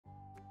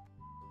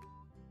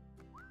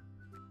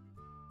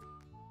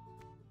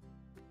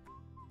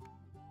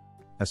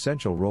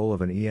Essential role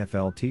of an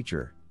EFL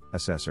teacher,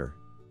 assessor.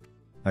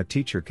 A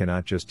teacher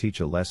cannot just teach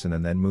a lesson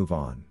and then move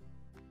on.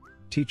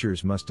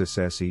 Teachers must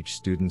assess each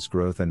student's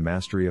growth and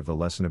mastery of the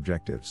lesson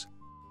objectives.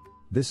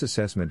 This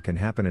assessment can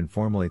happen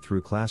informally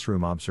through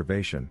classroom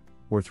observation,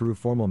 or through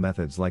formal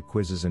methods like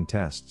quizzes and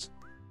tests.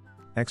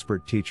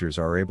 Expert teachers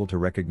are able to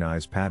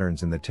recognize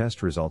patterns in the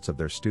test results of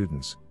their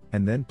students,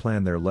 and then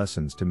plan their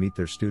lessons to meet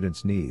their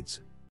students'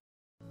 needs.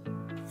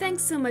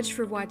 Thanks so much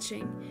for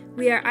watching.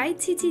 We are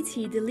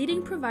ITTT, the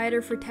leading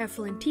provider for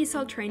TEFL and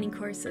TESOL training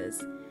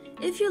courses.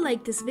 If you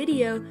like this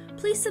video,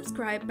 please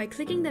subscribe by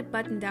clicking that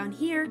button down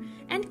here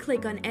and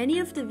click on any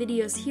of the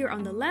videos here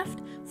on the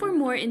left for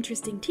more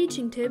interesting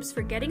teaching tips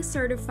for getting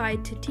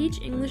certified to teach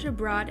English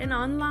abroad and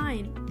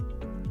online.